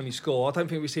can definitely score. I don't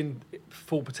think we've seen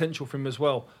full potential from him as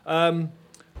well.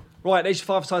 Right, there's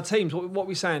your 5-side teams. What are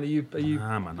we saying? Are you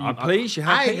Nah, man. are you I- pleased? You I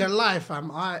happy? ain't gonna lie, fam.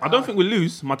 I don't think we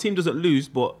lose. My team doesn't lose,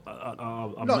 but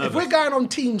I'm Look, nervous. if we're going on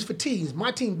teams for teams,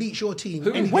 my team beats your team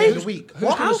any day wait, of the week.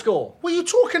 who's gonna score? What are you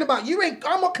talking about? You ain't.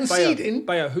 I'm not conceding.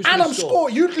 Bayo, who's and gonna I'm score?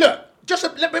 scoring. You look. Just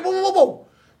let me. Whoa.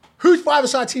 Whose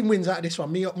 5-a-side team wins out of this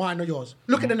one? Me, mine, or yours?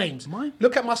 Look at the names. Mine.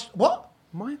 Look at my. What?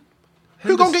 Mine.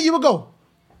 Who gonna get you a goal?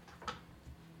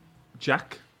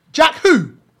 Jack. Jack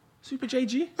who? Super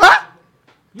JG. Huh?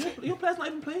 Your player's not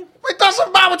even playing. It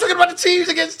doesn't matter. We're talking about the teams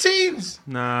against teams.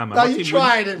 Nah, man. No, My you team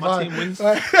tried wins. it, My man. team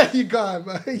wins. You got it,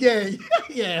 man.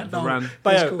 Yeah. No. Varane. That's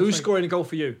Bayo, cool, who's thank scoring a goal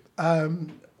for you?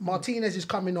 Martinez is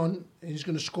coming on. He's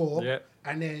going to score. Yeah.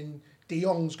 And then De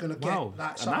Jong's going to get Wow.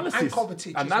 like some. Analysis. And Kovacic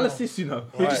as well. Analysis, you know.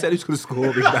 Who just said who's going to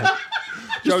score? Big man. Just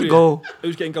a Julian, goal.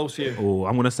 Who's getting goals for you? Oh,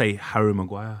 I'm going to say Harry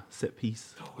Maguire. Set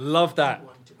piece. Love that.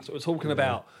 That's what we're talking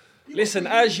about. Listen,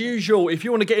 as usual, if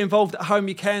you want to get involved at home,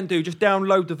 you can do. Just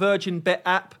download the Virgin Bet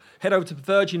app. Head over to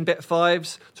Virgin Bet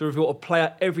 5s to reveal a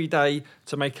player every day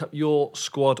to make up your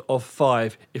squad of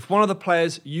 5. If one of the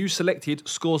players you selected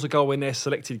scores a goal in their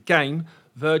selected game,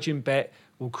 Virgin Bet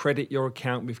will credit your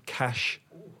account with cash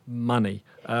money.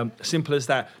 Simple as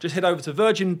that. Just head over to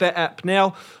Virgin Bet app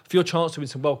now for your chance to win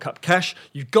some World Cup cash.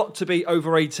 You've got to be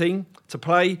over 18 to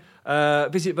play.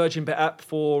 Visit Virgin Bet app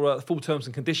for full terms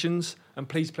and conditions. And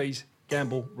please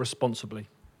gamble responsibly.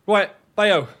 Right,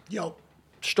 Bayo. Yo.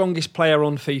 Strongest player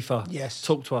on FIFA. Yes.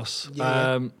 Talk to us.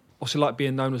 Yeah. What's it like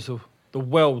being known as the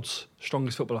world's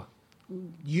strongest footballer?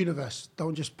 Universe.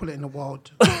 Don't just put it in the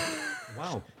world.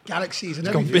 Wow. Galaxies and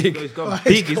gone everything. big. He's gone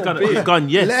big. He's gone,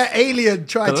 yes. Let Alien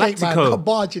try and take man, Galactico. come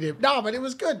barging him. No, but it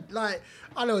was good. Like,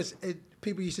 I know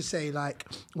people used to say, like,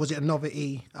 was it a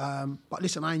novelty? But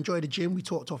listen, I enjoy the gym. We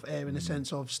talked off air in the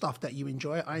sense of stuff that you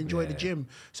enjoy. I enjoy the gym.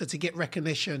 So to get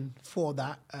recognition for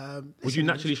that. Was you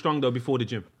naturally strong though before the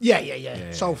gym?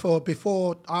 Yeah. So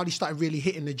before, I only started really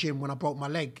hitting the gym when I broke my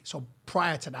leg. So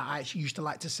prior to that, I actually used to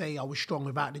like to say I was strong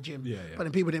without the gym. But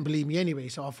then people didn't believe me anyway.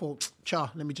 So I thought,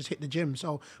 let me just hit the gym.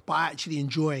 So, but I actually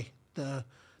enjoy the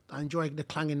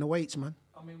clanging the weights, man.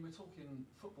 I mean, we're talking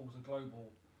football's a global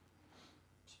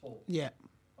sport. Yeah.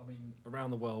 I mean,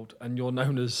 around the world, and you're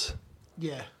known as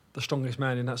Yeah. the strongest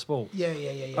man in that sport. Yeah.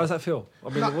 How does that feel? I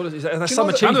mean, No, what is that's do you some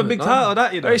know that- achievement. Kind of a big title,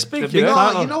 that, you know. Very big, It's a big yeah.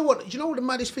 title. You know what the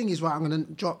maddest thing is, right? I'm going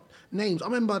to drop names. I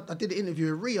remember I did an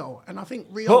interview with Rio, and I think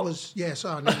Rio What? was,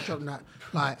 sorry, I'm not dropping that.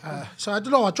 Like, so I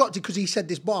don't know, I dropped it because he said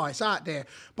this bar, it's out there.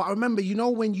 But I remember,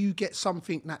 when you get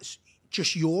something that's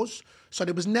just yours, so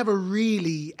there was never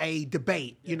really a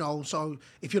debate, so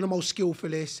if you're the most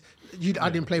skillfulest, I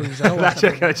didn't play with his own.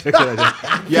 Check.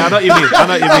 Yeah, I know what you mean.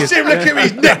 I see him looking at me,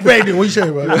 his neck, baby. What you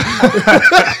saying, bro?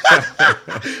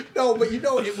 No, but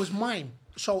it was mine.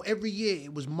 So every year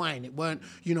it was mine. It weren't,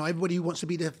 everybody who wants to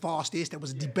be the fastest. There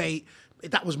was a debate.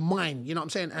 That was mine. You know what I'm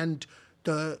saying? And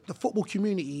the football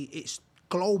community, it's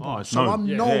global. Oh, it's so known. I'm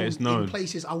Yeah, known it's known. in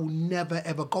places I will never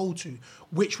ever go to,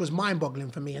 which was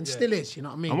mind-boggling for me and still is. You know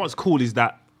what I mean? And what's cool is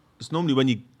that it's normally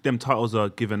when them titles are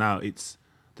given out, it's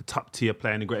the top tier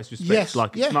player in the greatest respect. Yes,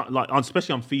 Like yeah. it's not like,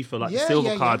 especially on FIFA, like the Yeah, silver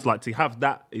yeah, cards. yeah. Like to have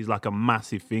that is like a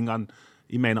massive thing. And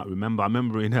you may not remember. I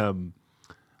remember in a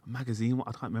magazine.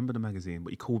 I can't remember the magazine, but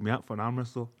he called me out for an arm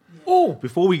wrestle. Oh,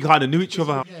 Before we kind of knew each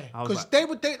other, I was Because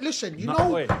like, they listen.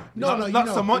 wait. not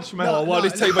so much, man. oh, well, no,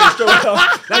 let's take my story down.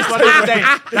 That's for another day.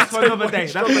 That's for another day. That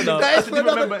is That's a for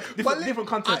another- different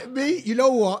content. Me, you know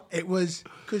what? It was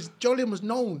because Jolien was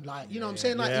known, like, what I'm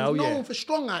saying? Like, he was known for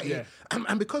strong out here.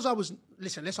 And because I was,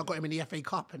 unless I got him in the FA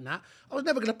Cup and that, I was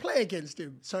never going to play against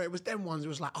him. So it was them ones, it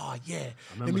was like, oh, yeah.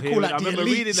 Let me call out the remember elites.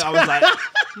 reading it. I was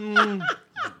like,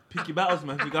 pick your battles,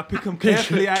 man. You got to pick them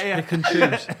carefully out here. Pick and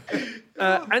choose.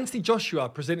 Anthony Joshua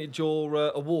presented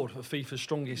your award for FIFA's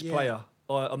strongest player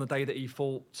on the day that he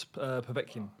fought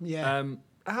Povetkin. Yeah.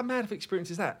 How mad of an experience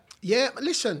is that? Yeah,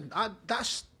 listen,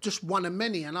 that's just one of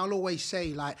many. And I'll always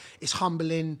say, like, it's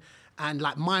humbling and,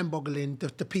 like, mind-boggling,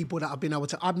 the people that I've been able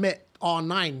to... I've met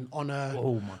R9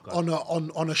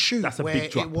 on a shoot That's a where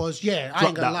big drop. it was... Yeah, I Drop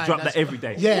ain't gonna lie. that that's- every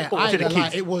day. Yeah, To I ain't the gonna lie.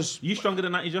 kids. It was... You stronger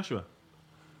than Natty Joshua?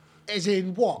 As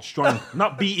in what? Strong.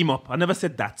 Not beat him up. I never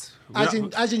said that.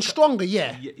 As in stronger,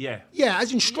 yeah. Yeah. Yeah,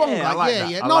 as in stronger, I like yeah,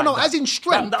 that. yeah. I No, like no, that. as in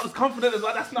strength. That was confident as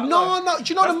well. That's not. No, do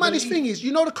you know That's the maddest belief. thing is?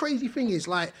 You know the crazy thing is,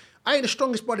 like, I ain't the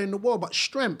strongest body in the world, but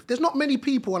strength. There's not many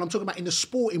people, and I'm talking about in the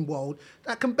sporting world,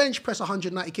 that can bench press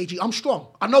 190 kg. I'm strong.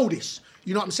 I know this.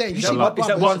 You know what I'm saying? You see my Is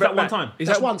that brothers. one Is that rep one max? time? Is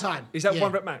That's that one time. Is that Yeah.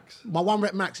 one rep max? My 1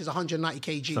 rep max is 190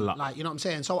 kg. a lot. Like, you know what I'm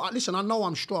saying? So, listen, I know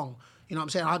I'm strong. You know what I'm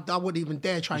saying? I wouldn't even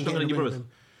dare try and get Stronger in than the your ring with him.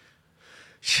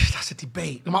 That's a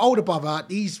debate. My older brother,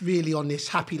 he's really on this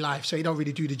happy life, so he don't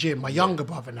really do the gym. My younger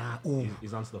brother now,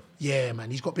 He's on stuff. yeah, man,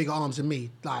 he's got bigger arms than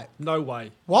me. Like, No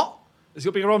way. what? Has he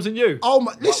got bigger arms than you? Oh,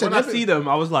 my, listen. When I see them,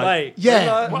 I was like, Wait.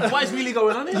 Yeah. what is really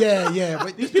going on here? Yeah.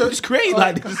 But These people just create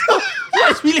like this.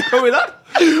 What is really going on?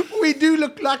 we do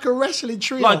look like a wrestling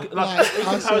trio. Like in I say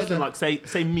comparison, that. like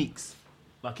say Meeks.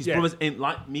 Like his Yeah. brothers ain't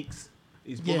like Meeks.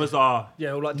 His Yeah. brothers are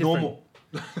all like different. normal.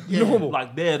 Normal.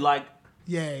 Like they're like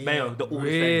yeah. Mayo, the all the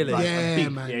Really? same. Like, Yeah,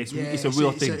 big. man. Yeah, it's Yeah, a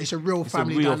real thing. it's a real It's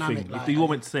family a real dynamic, thing. like- If they all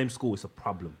went to the same school, it's a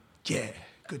problem. Yeah,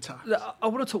 good time. I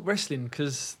want to talk wrestling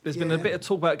because there's been a Yeah. bit of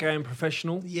talk about going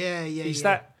professional. Yeah. Is yeah.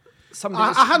 that something I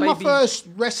that's had my maybe- first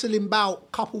wrestling bout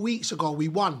a couple weeks ago. We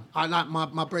won. I like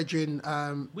my brethren.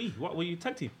 What were you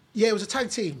tag team? Yeah, it was a tag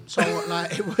team. So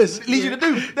like it was Legion of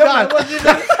Doom. No, it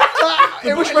wasn't.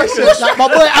 It was like my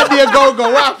boy Andy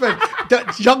Agogo. What happened?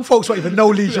 The young folks won't even know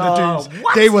Legion of Dooms.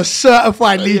 They were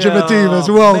certified Legion of Doom as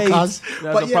well, mate. cuz. That's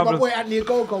But a yeah, my problem. boy Andy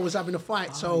Agogo was having a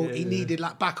fight, so he needed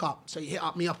like backup. So he hit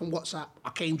me up on WhatsApp. I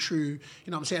came through, you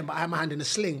know what I'm saying? But I had my hand in a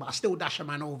sling, but I still dash a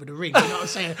man over the ring. You know what I'm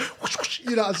saying? Whoosh, whoosh,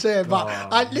 you know what I'm saying?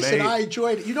 But listen, mate. I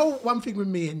enjoyed it. You know, one thing with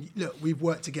me, and look, we've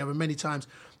worked together many times.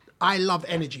 I love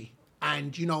energy.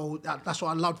 And, you know, that's why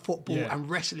I love football and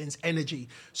wrestling's energy.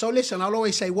 So, listen, I'll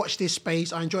always say, watch this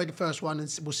space. I enjoyed the first one,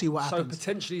 and we'll see what So happens.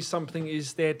 potentially something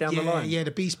is there down the line. Yeah, the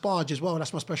Beast Barge as well.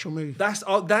 That's my special move. That is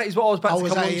what I was about to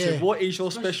come on to. What is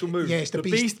your special move? Yeah, it's the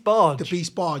Beast Barge. The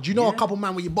Beast Barge. You know a couple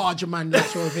man with your barge, man, that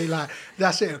sort of thing. Like,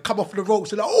 that's it. Come off the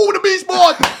ropes and like, oh, the Beast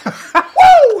Barge!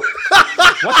 Woo!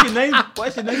 What's your name?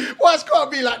 What's your name? Well, it's got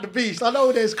to be like the Beast. I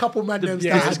know there's a couple man names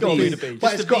yeah, that it's have gotta the be Beast, the Beast. but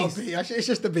Just it's the got to be. It's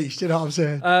just the Beast. You know what I'm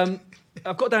saying?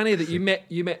 I've got down here that you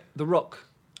met The Rock.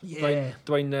 Yeah.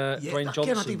 Dwayne Johnson.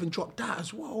 Again, I'd even drop that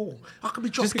as well. I could be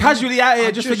dropping... Just casually out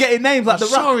here, just forgetting names like The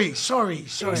Rock. Sorry. It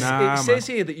says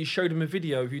here that you showed him a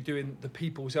video of you doing the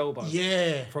people's elbow.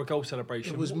 Yeah. For a goal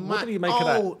celebration. It was what did he make of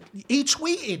that? He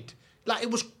tweeted. Like,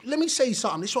 it was... Let me say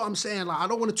something. This is what I'm saying. Like, I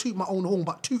don't want to toot my own horn,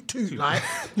 but toot. Like,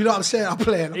 you know what I'm saying? I'm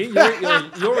playing.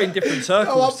 You're in different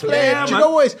circles. Oh, I'm playing. Yeah, Do you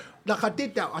know what? Like, I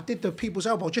did that. I did the people's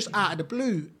elbow just out of the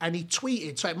blue, and he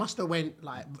tweeted. So it must have went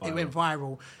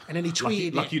viral, and then he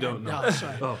tweeted. Like you don't know. No,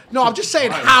 sorry. No, I'm just saying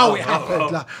how it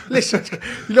happened. Like, listen,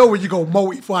 you know when you go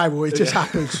multi-viral, it just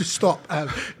happens. Just stop.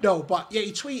 No, but yeah,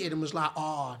 he tweeted and was like,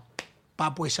 "Oh,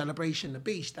 bad boy celebration, the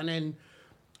beast," and then.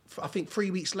 I think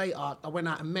 3 weeks later, I went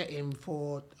out and met him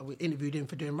we interviewed him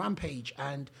for doing Rampage.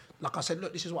 And like I said,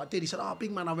 look, this is what I did. He said, big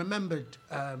man, I remembered.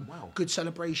 Good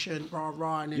celebration,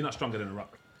 rah. And You're not stronger than The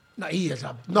Rock. No, he is.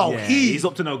 He's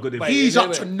up to no good. He's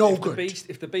up to no good.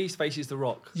 If the Beast faces The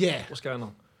Rock, what's going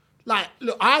on? Like,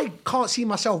 look, I can't see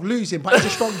myself losing, but he's a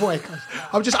strong boy.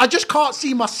 I just can't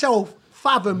see myself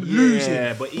fathom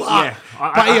losing. But he I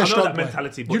know that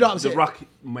mentality. But you know what I'm saying? The Rock,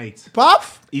 mate.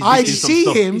 Buff, I some see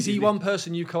stuff. him. Is he one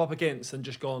person you come up against and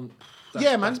just gone?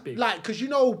 Yeah, man. That's big. Like, because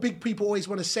big people always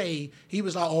want to say he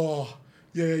was like,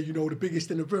 the biggest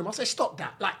in the room. I say, stop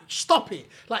that. Like, stop it.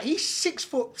 Like, he's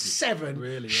 6'7",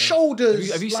 really,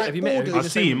 shoulders. Have you like, met him?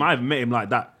 I've seen him. I haven't met him like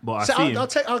that, but I see him.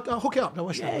 I'll hook it up.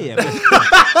 No, Yeah.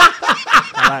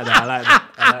 I like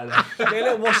that. Get a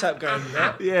little WhatsApp going.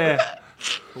 Yeah.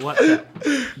 What's that?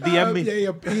 DM me. He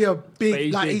a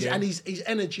big, like, big, his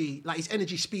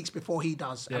energy speaks before he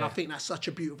does, and I think that's such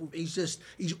a beautiful. He's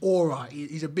aura.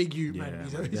 He's a big you, man.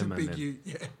 He's a big you.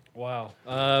 Yeah. Wow.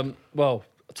 Well,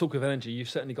 talk of energy, you've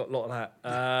certainly got a lot of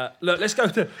that. Look, let's go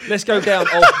down.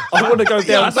 I want to go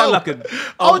down. That sounds like a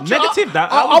negative.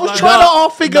 I was trying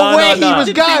to figure where he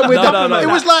was going with that. It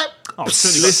was like.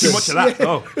 Listen, too much of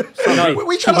that. What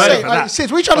are you trying to say?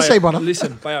 Sis, what are you trying to say, brother?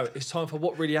 Listen, Bayo, it's time for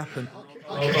what really happened.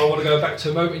 I want to go back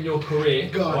to a moment in your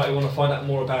career. Right, I want to find out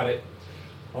more about it.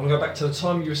 I want to go back to the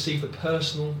time you received a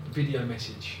personal video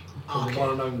message from the one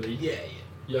and only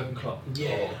Jurgen Klopp.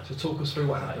 Yeah. So talk us through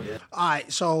what happened. All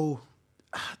right, so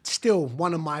still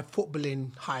one of my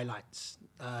footballing highlights.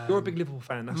 You're a big Liverpool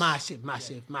fan. That's Massive.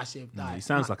 Like, he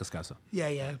sounds like a scouser.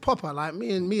 Yeah, proper. Like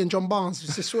me and John Barnes.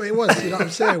 It's just what it was. You know what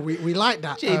I'm saying? We like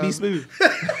that. JB Smooth.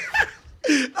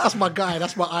 That's my guy.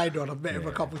 That's my idol. I've met him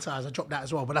a couple of times. I dropped that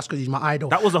as well, but that's because he's my idol.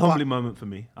 That was a humbling moment for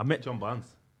me. I met John Barnes,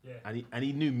 and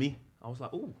he knew me. I was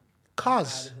like, ooh.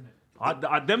 Cuz.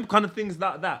 Them kind of things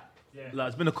like that. Yeah. Like,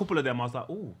 it's been a couple of them. I was like,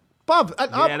 ooh. Bruv,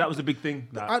 that was a big thing.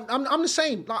 I'm the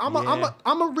same. Like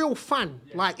I'm a real fan.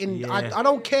 Like I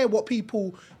don't care what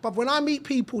people. But when I meet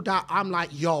people that I'm like,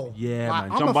 yo,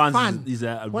 man. I'm John a Barnes fan. is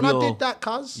a when real... I did that,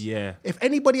 cuz, if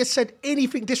anybody had said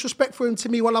anything disrespectful to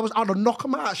me while I'd have knocked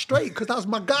him out straight because that was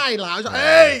my guy. Like I was like,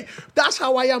 hey, that's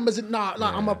how I am as a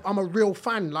I'm a real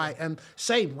fan. Like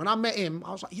same. When I met him,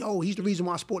 I was like, yo, he's the reason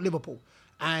why I support Liverpool.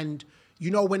 And you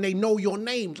know, when they know your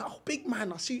names, like, oh, big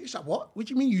man, I see you. It's like, what? What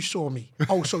do you mean you saw me?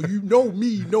 Oh, so you know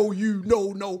me, know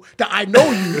that I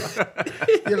know you.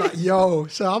 You're like, yo,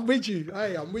 so I'm with you.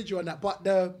 Hey, I'm with you on that. But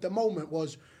the moment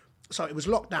was, so it was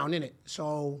lockdown, innit?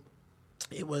 So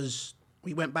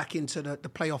we went back into the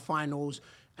playoff finals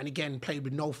and again, played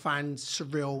with no fans,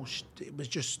 surreal.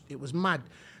 It was mad.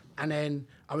 And then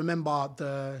I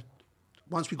remember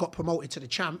once we got promoted to the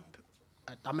champ,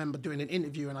 I remember doing an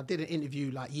interview, and I did an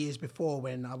interview like years before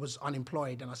when I was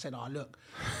unemployed, and I said, look,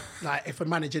 like if a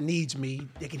manager needs me,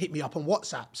 they can hit me up on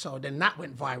WhatsApp. So then that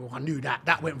went viral. I knew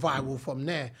that went viral from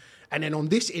there. And then on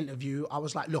this interview, I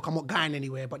was like, look, I'm not going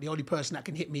anywhere, but the only person that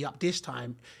can hit me up this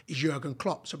time is Jurgen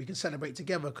Klopp, so we can celebrate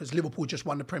together because Liverpool just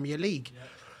won the Premier League. Yeah.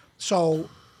 So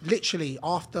literally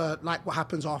after, like what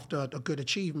happens after a good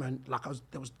achievement, like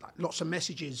there was like, lots of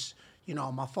messages, you know,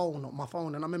 on my phone,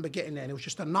 and I remember getting there and it was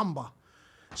just a number.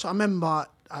 So I remember,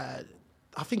 I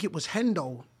think it was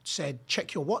Hendo said,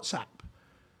 check your WhatsApp.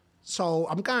 So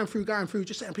I'm going through,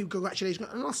 just saying people congratulations.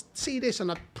 And I see this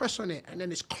and I press on it and then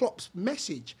it's Klopp's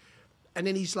message. And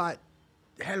then he's like,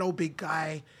 hello, big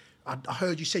guy. I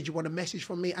heard you said you want a message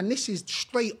from me. And this is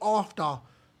straight after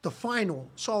the final.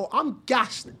 So I'm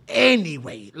gassed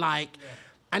anyway.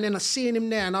 And then I seeing him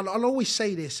there, and I'll always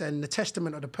say this, and the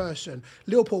testament of the person,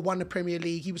 Liverpool won the Premier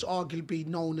League. He was arguably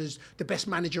known as the best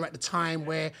manager at the time,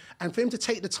 and for him to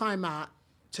take the time out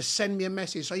to send me a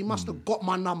message, so he must have got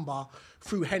my number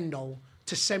through Hendo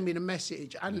to send me the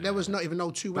message, and there was not even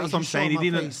no two ways. That's what I'm saying. He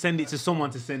didn't send it to someone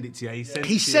to send it to you.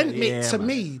 He sent it to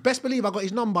me. Best believe I got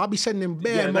his number. I'll be sending him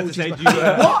bear emojis.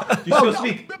 What? You still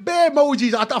speak? Bear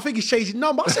emojis. I think he's changed his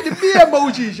number. I sent him bear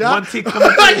emojis. Yeah? One tick.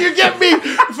 You get me?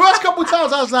 First couple times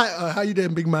pounds. I was like, how you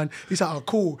doing, big man? He's like, oh,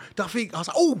 cool. I was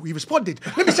like, oh, he responded.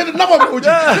 Let me send another emoji.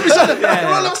 Let me send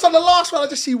all of a sudden, the last one, I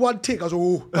just see one tick. I was like,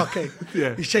 oh, okay.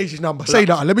 He's changed his number. Say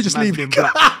that. Let me just leave him.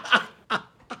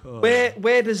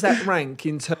 Where does that rank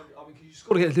in terms? I mean, you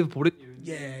scored against Liverpool, didn't you?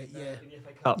 Yeah. In the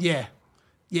FA Cup. Yeah.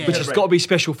 Which has got to be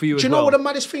special for you as well. Do you know what the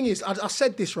maddest thing is? I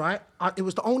said this, right? It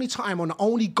was the only time on the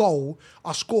only goal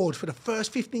I scored for the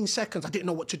first 15 seconds. I didn't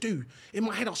know what to do. In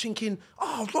my head, I was thinking,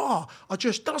 oh, raw. I was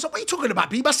like, what are you talking about,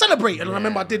 B? I celebrated. And I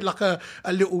remember I did like a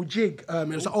little jig. It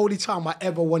was the only time I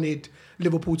ever wanted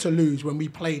Liverpool to lose when we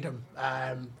played them.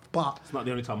 But it's not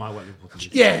the only time I went Liverpool to lose.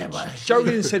 Yeah, but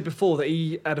Joe said before that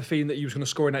he had a feeling that you was going to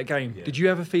score in that game. Yeah. Did you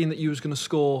have a feeling that you was going to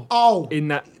score in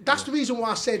that? That's the reason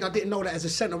why I said I didn't know that as a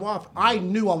centre-half. I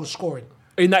knew I was scoring.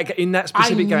 In that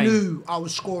specific game? I knew I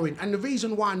was scoring. And the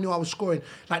reason why I knew I was scoring,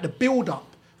 like the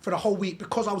build-up for the whole week,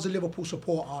 because I was a Liverpool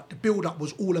supporter, the build-up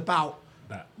was all about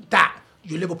that.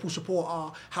 You're a Liverpool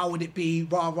supporter, how would it be,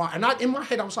 rah. And in my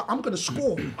head, I was like, I'm going to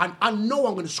score. I know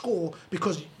I'm going to score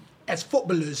because as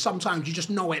footballers, sometimes you just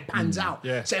know it pans out.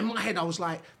 Yeah. So in my head, I was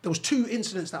like, there was 2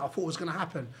 incidents that I thought was going to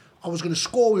happen. I was going to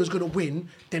score, we was going to win.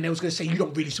 Then they was going to say, you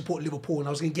don't really support Liverpool. And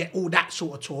I was going to get all that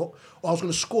sort of talk. Or I was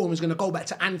going to score and was going to go back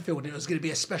to Anfield and it was going to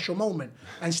be a special moment.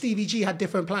 And Stevie G had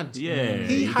different plans. Yeah.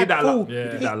 He did that a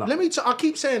lot. Let me I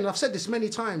keep saying, I've said this many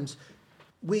times,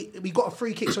 we got a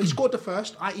free kick. So he scored the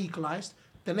first, I equalised.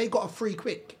 Then they got a free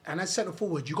kick. And as centre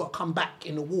forward, you got to come back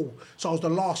in the wall. So I was the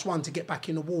last one to get back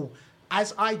in the wall.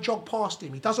 As I jog past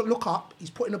him, he doesn't look up, he's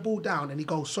putting the ball down and he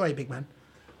goes, sorry, big man.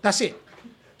 That's it.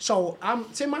 So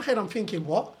it's in my head, I'm thinking,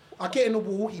 what? I get in the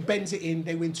wall, he bends it in,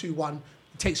 they win 2-1.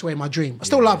 He takes away my dream. I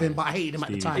still love him, but I hated him at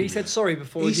the time. He said sorry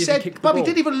before he said, kick the but ball. he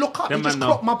didn't even look up, he just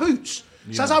clocked my boots.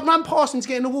 So as I ran past him to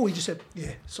get in the wall, he just said,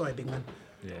 yeah, sorry, big man.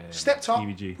 Yeah. Stepped up,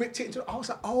 TVG. whipped it into, I was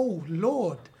like, oh,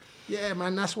 Lord. Yeah,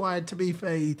 man, that's why, to be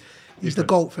fair, he's the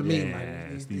GOAT for me,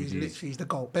 man. He's the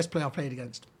GOAT. Best player I've played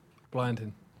against.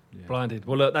 Blinding. Blinded.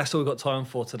 Well, look, that's all we've got time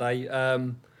for today.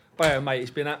 Bayo, mate,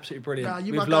 it's been absolutely brilliant.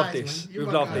 We've loved this. We've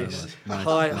loved this.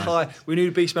 High. We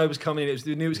knew Beast Mode was coming in.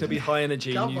 We knew it was going to be high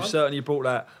energy, and you've certainly brought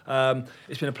that.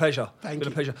 It's been a pleasure. Thank you.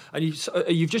 A pleasure. And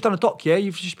you've just done a doc, yeah?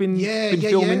 You've just been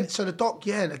filming? Yeah. So the doc,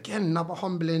 again, another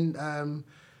humbling.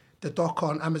 The doc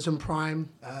on Amazon Prime,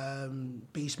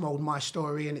 Beast Mode, my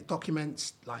story, and it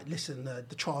documents,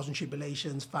 the trials and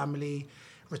tribulations, family,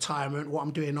 retirement, what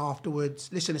I'm doing afterwards.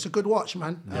 Listen, it's a good watch,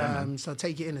 man. Man. So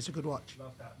take it in, it's a good watch.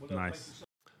 Love that. Well, nice.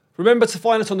 Remember to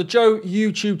find us on the Joe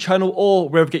YouTube channel or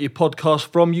wherever you get your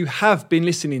podcast from. You have been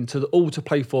listening to the All to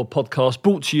Play For podcast,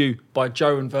 brought to you by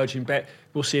Joe and Virgin Bet.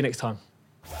 We'll see you next time.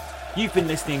 You've been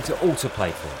listening to All to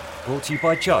Play For, brought to you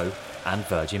by Joe and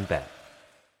Virgin Bet.